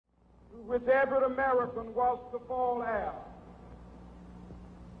which every American was to fall heir.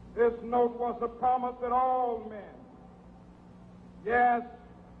 This note was a promise that all men, yes,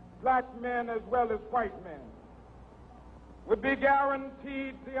 black men as well as white men, would be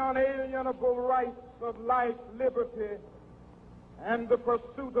guaranteed the unalienable rights of life, liberty, and the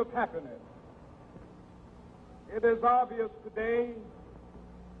pursuit of happiness. It is obvious today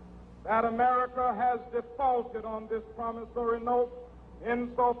that America has defaulted on this promissory note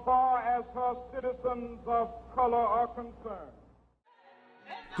insofar as her citizens of color are concerned.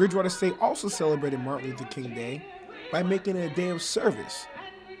 Bridgewater State also celebrated Martin Luther King Day by making it a day of service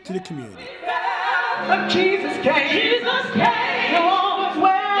to the community. Jesus came, all is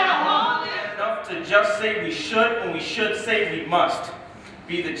well. Enough to just say we should when we should say we must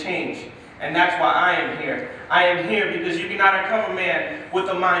be the change. And that's why I am here. I am here because you cannot become a man with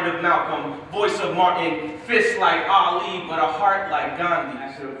the mind of Malcolm, voice of Martin, fists like Ali, but a heart like Gandhi. I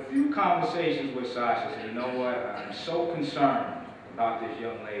had a few conversations with Sasha. Said, you know what? I'm so concerned about this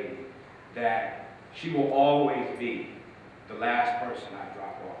young lady that she will always be the last person I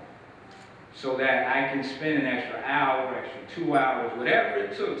drop off, so that I can spend an extra hour, extra 2 hours, whatever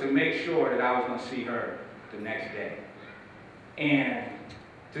it took to make sure that I was going to see her the next day. And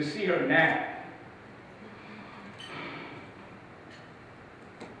to see her now,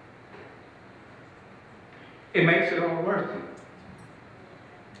 it makes it all worth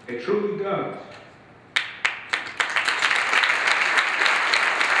it. It truly does.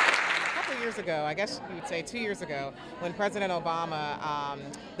 Years ago, I guess you would say 2 years ago, when President Obama,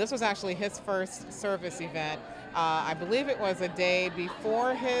 this was actually his first service event. I believe it was a day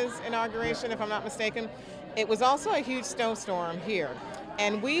before his inauguration, if I'm not mistaken. It was also a huge snowstorm here.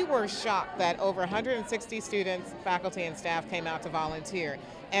 And we were shocked that over 160 students, faculty, and staff came out to volunteer.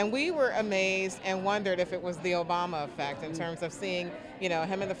 And we were amazed and wondered if it was the Obama effect in terms of seeing,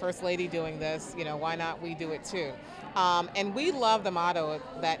 him and the First Lady doing this, why not we do it too? And we love the motto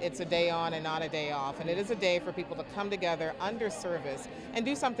that it's a day on and not a day off. And it is a day for people to come together under service and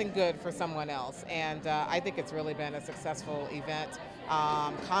do something good for someone else. And I think it's really been a successful event.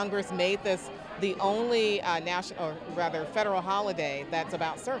 Congress made this the only federal holiday that's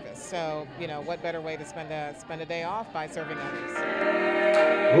about service. So, what better way to spend a day off by serving others?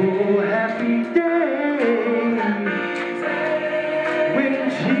 Oh, happy day when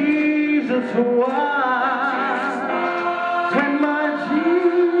Jesus was, when my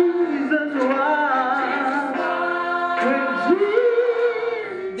Jesus was, when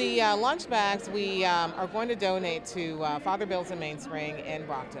Jesus. The lunch bags we are going to donate to Father Bill's in Mainspring in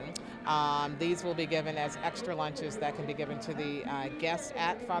Brockton. These will be given as extra lunches that can be given to the guests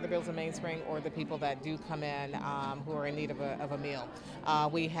at Father Bill's in Mainspring or the people that do come in who are in need of a meal.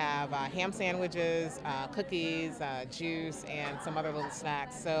 We have ham sandwiches, cookies, juice, and some other little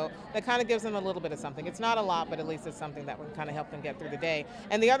snacks. So that kind of gives them a little bit of something. It's not a lot, but at least it's something that would kind of help them get through the day.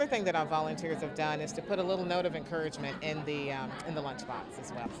 And the other thing that our volunteers have done is to put a little note of encouragement in the lunchbox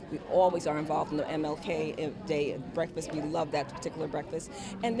as well. We always are involved in the MLK Day breakfast. We love that particular breakfast.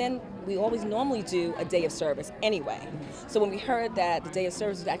 And then we always normally do a day of service anyway. So when we heard that the day of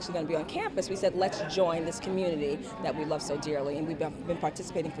service was actually going to be on campus, we said, let's join this community that we love so dearly. And we've been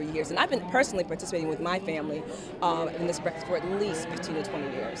participating for years. And I've been personally participating with my family in this breakfast for at least 15 to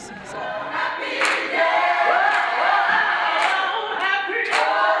 20 years. So. Happy day!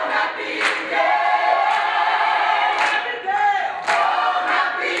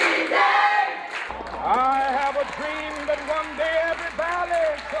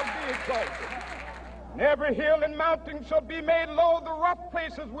 And every hill and mountain shall be made low, the rough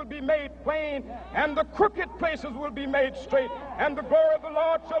places will be made plain, and the crooked places will be made straight, and the glory of the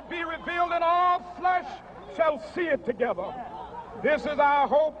Lord shall be revealed, and all flesh shall see it together. This is our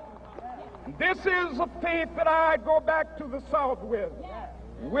hope. This is a faith that I go back to the South with.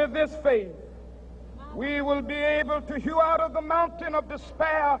 With this faith, we will be able to hew out of the mountain of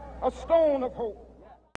despair a stone of hope.